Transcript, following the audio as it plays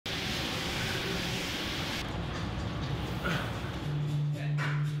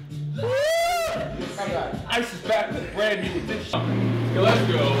Ice is back with brand new edition. Let's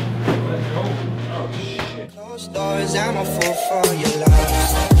go. Let's go. Oh shit. Close doors, I'm a fool for your love.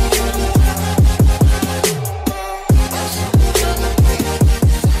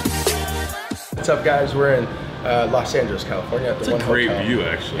 What's up, guys? We're in Los Angeles, California at the It's One a great Hotel. view,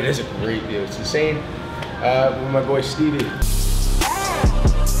 actually. It is a great view. It's insane. With my boy Stevie.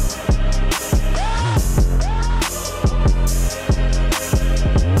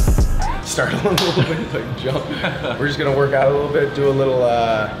 Start on a little bit, like jump. We're just gonna work out a little bit, do a little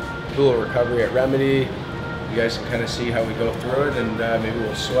recovery at Remedy. You guys can kind of see how we go through it, and maybe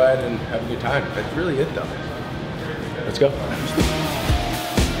we'll sweat and have a good time. That's really it, though. Let's go.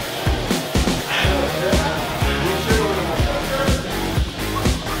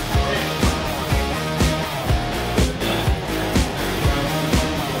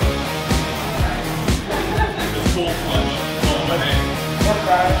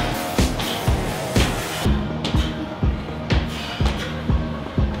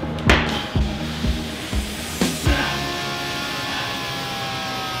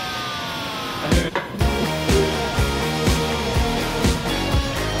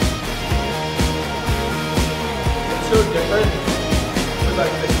 So different with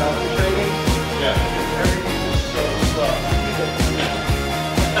like the counter training. Yeah. Everything's just so slow.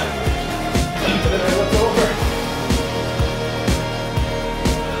 And then I look over.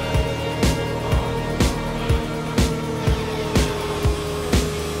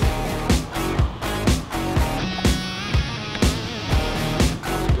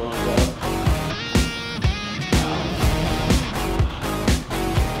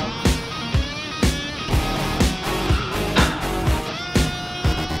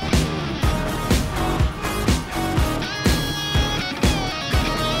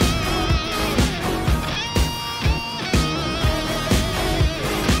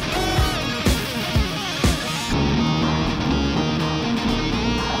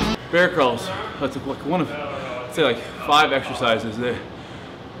 Bear crawls. That's like one of, I'd say like 5 exercises that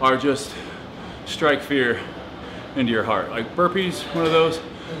are just strike fear into your heart. Like burpees, one of those.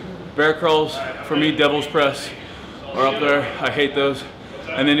 Bear crawls, for me, devil's press are up there. I hate those.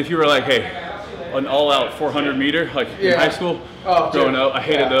 And then if you were like, hey, an all-out 400 meter, like in high school, growing up, I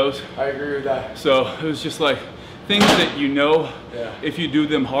hated those. I agree with that. So it was just like things that you know, if you do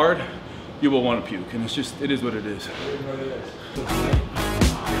them hard, you will want to puke. And it's just, it is what it is. It is what it is.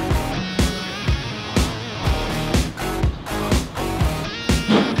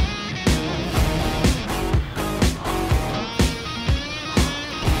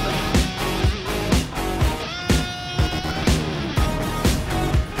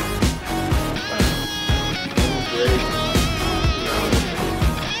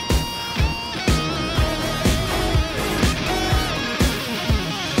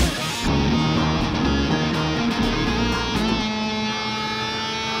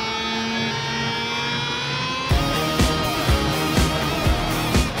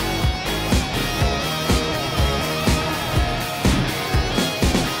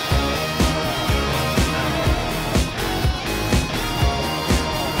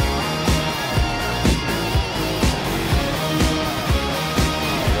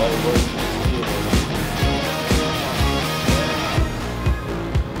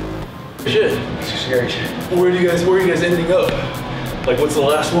 Shit. It's scary shit. Where are you guys ending up? Like, what's the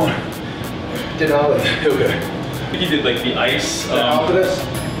last one? Denali. Okay. I think you did like the ice. Optimus?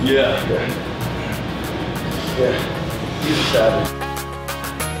 Yeah. Yeah. He's a savage.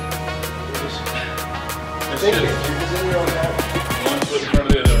 Thank you. You're just in your own house. One foot in front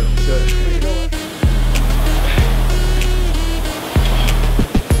of the other. Good.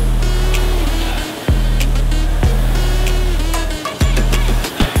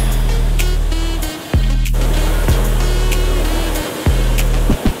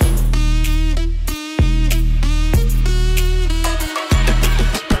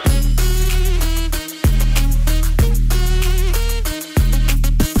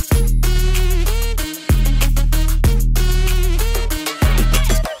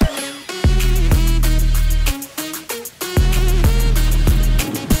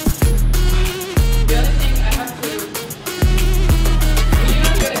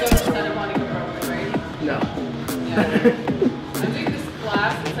 I'm doing this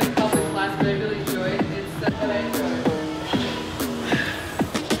class, it's like public class, but I really enjoy it. It's stuff that I enjoy.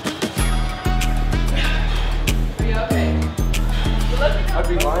 Are you okay? I'd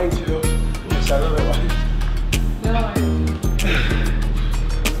be lying to you if I said otherwise. No,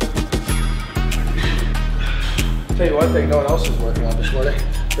 Tell you one thing, no one else is working on this morning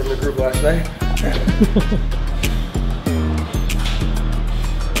from the group last night.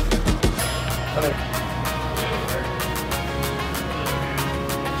 I think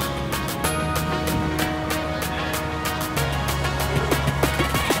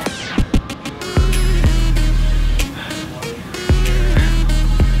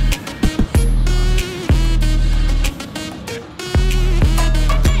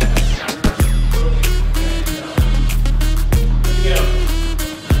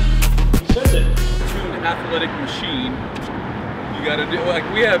athletic machine. You gotta do, like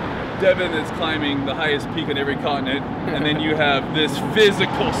we have Devon that's climbing the highest peak on every continent, and then you have this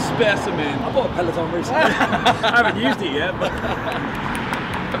physical specimen. I bought a Peloton recently. I haven't used it yet, but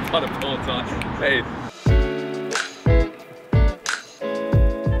I bought a Peloton. Hey.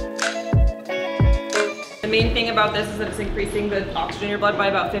 The main thing about this is that it's increasing the oxygen in your blood by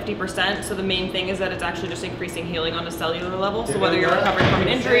about 50%. So the main thing is that it's actually just increasing healing on a cellular level. So whether you're recovering from an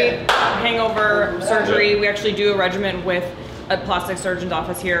injury, hangover, surgery, we actually do a regimen with a plastic surgeon's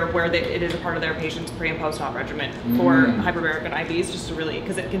office here where it is a part of their patient's pre and post-op regimen for hyperbaric and IVs, just to really,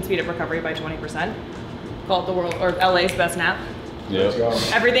 because it can speed up recovery by 20%. Call it the world, or LA's best nap. Yep.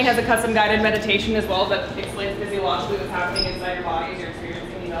 Everything has a custom guided meditation as well that explains physiologically what's happening inside your body as you're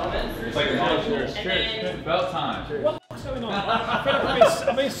experiencing these elements. It's like a cheers. It's about time. what the fuck's going on? I feel like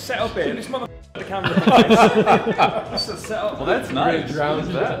I'm being set up here. This mother the camera. This is set up. Well, that's nice. What is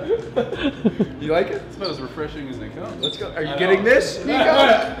that? You like it? It's about as refreshing as they come. Let's go. Are you getting this, Nico?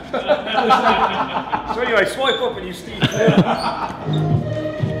 So anyway, swipe up and you see.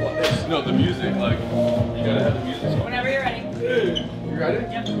 No, the music, like, you gotta have the music. Whenever you're ready. You ready?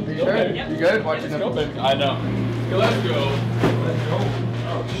 Yep. Are you sure? Yep. You good? Watching them. I know. Okay, let's go. Let's go.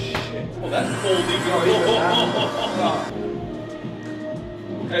 Oh, shit. Well, that's cold.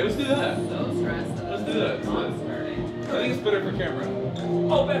 Hey, let's do that. So stressed. Let's do that. I think it's better for camera.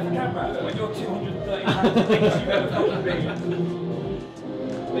 Oh, better for camera. When you're 230 pounds, you better fucking be.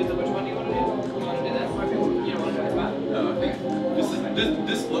 Wait, so which one do you want to do? You want to do this? You don't want to do it back? No, I think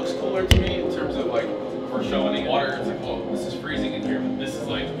this looks cooler to me in terms of like for showing water. It's like, oh, this is freezing in here, but this is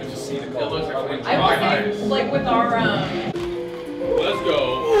like you just see the color. It looks like I will say, like with our Let's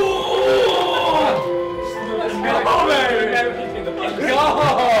go.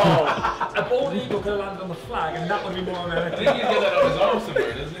 A bald eagle could have landed on the flag, and that would be more I American. think he's got that on his arm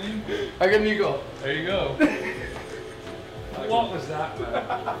somewhere, doesn't he? I got an eagle. There you go. What was that, man?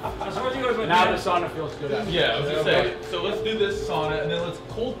 I suppose you guys went Now the sauna feels good. Yeah, I was gonna say. So let's do this sauna and then let's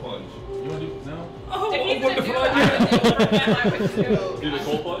cold plunge. You wanna do no? if he's gonna do it, I would do Do the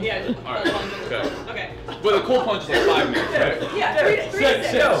cold plunge? Yeah, just All right. cold plunge. Okay. Okay. But the cold plunge is like 5 minutes, right? Yeah, three to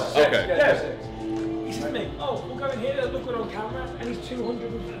six. Okay. He said to me, oh, we'll go in here, look good on camera, and he's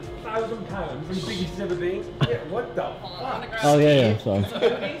 200,000 pounds, the biggest he's ever been. Yeah, what the fuck? Oh yeah, sorry.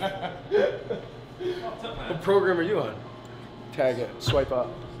 What program are you on? Tag it. Swipe up.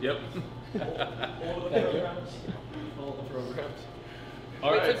 Yep. All the programs.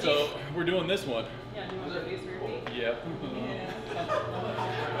 All right, so we're doing this one. Yeah, do you want to do these for your feet? Yep.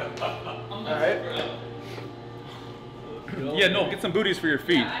 All right. Yeah, no, get some booties for your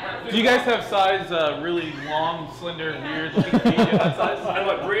feet. Do you guys have size, really long, slender, weird looking feet? You have that size? I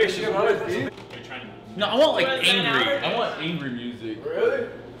like British feet. No, I want like What is that angry. now? I want angry music. Really?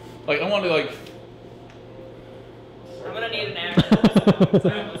 Like I want to like. I'm gonna need an actor. So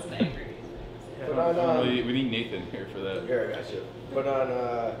I'm listening to angry music. Put on, We need Nathan here for that. here, I got you. Put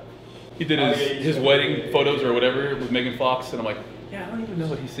on, He did his wedding photos or whatever with Megan Fox, and I'm like, yeah, I don't even know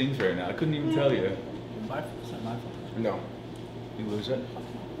what he sings right now. I couldn't even tell you. no. You lose it.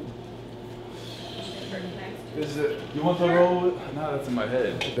 Thanks. Is it You want the roll? No, that's in my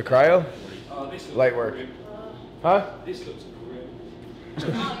head. the cryo? This looks Light work. Huh? This looks great.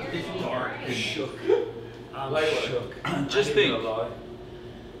 Dark and shook. Shook. Just think.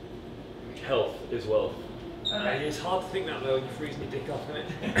 Health is wealth. It's hard to think that though when you freeze my dick off, isn't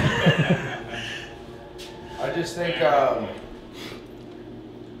it? I just think,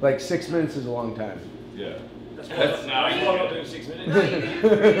 like 6 minutes is a long time. Yeah. That's no, I'm not doing 6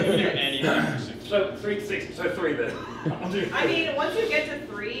 minutes. So 3 to 6, so 3 then. I mean, once you get to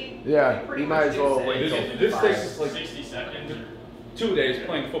 3, Yeah, you pretty you might much as well do wait six. till This 5. takes us like 60 seconds. 2 days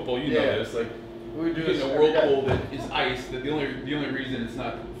playing football. You know Yeah. this. Like We do you this get in a every day. whirlpool that is ice. That the only reason it's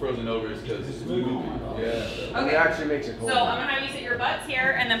not frozen over is because it's moving. Yeah. It Okay. actually makes it So cold. I'm gonna have you sit your butts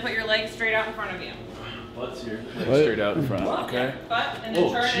here and then put your legs straight out in front of you. Butts here. What? Straight out in front. Okay. Butt, and then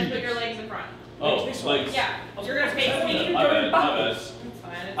Oh, turn and jeez. put your legs in front. Oh, legs. Yeah, you're gonna face me. My bad. My bad. It's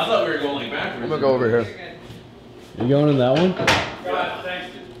fine. I thought we were going like backwards. I'm gonna go over You're here. good. You going in that one? Thanks.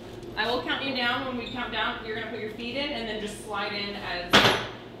 I will count you down. When we count down, you're gonna put your feet in and then just slide in as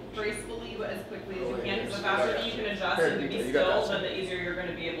gracefully but as quickly as you can. Because the faster that you can adjust and to be You got still, that. then the easier you're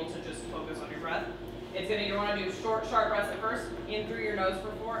gonna be able to just focus on your breath. It's gonna, you wanna do short, sharp breaths at first, in through your nose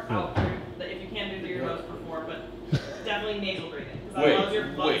for 4, out through, if you can do through your nose for 4, but definitely nasal breathing. Because that Wait, allows your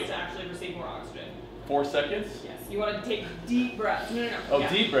lungs wait. to actually receive more oxygen. 4 seconds. Yes, you wanna take deep breaths. No. Oh, Yeah.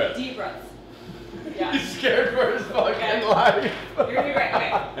 deep breath. Deep breaths. Yeah. He's scared for his fucking Okay. life. You're gonna be right,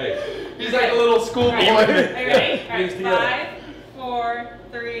 okay. Hey. He's like a little schoolboy. Are you ready? All right, Here's the other. 5, 4, 4,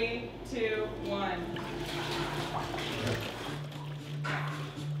 3, 2, 1.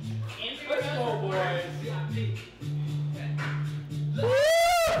 Let's go, boys.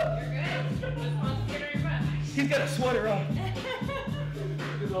 He's got a sweater on.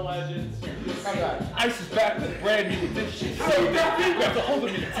 The legends. Ice is back with brand new edition. So you have to hold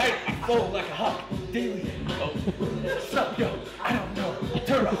him in tight and flow like a hawk daily. Oh, what's up, yo? I don't know.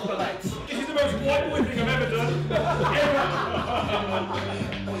 Turn off the lights. This is the most white boy thing I've ever done.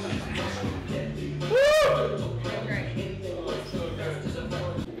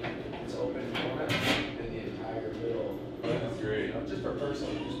 It's open format and the entire middle. That's great. You know, just for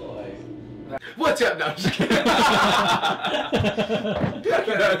personal use, but like. What's up? No, I'm just kidding.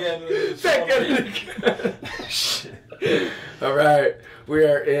 All right, we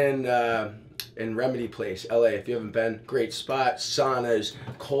are in Remedy Place, LA. If you haven't been, great spot. Saunas,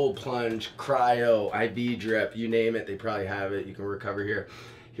 cold plunge, cryo, IV drip, you name it, they probably have it. You can recover here.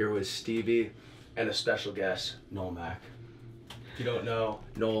 Here was Stevie and a special guest, Noel Mack. If you don't know,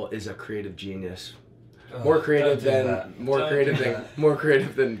 Noel is a creative genius. More creative than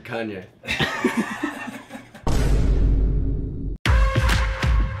Kanye.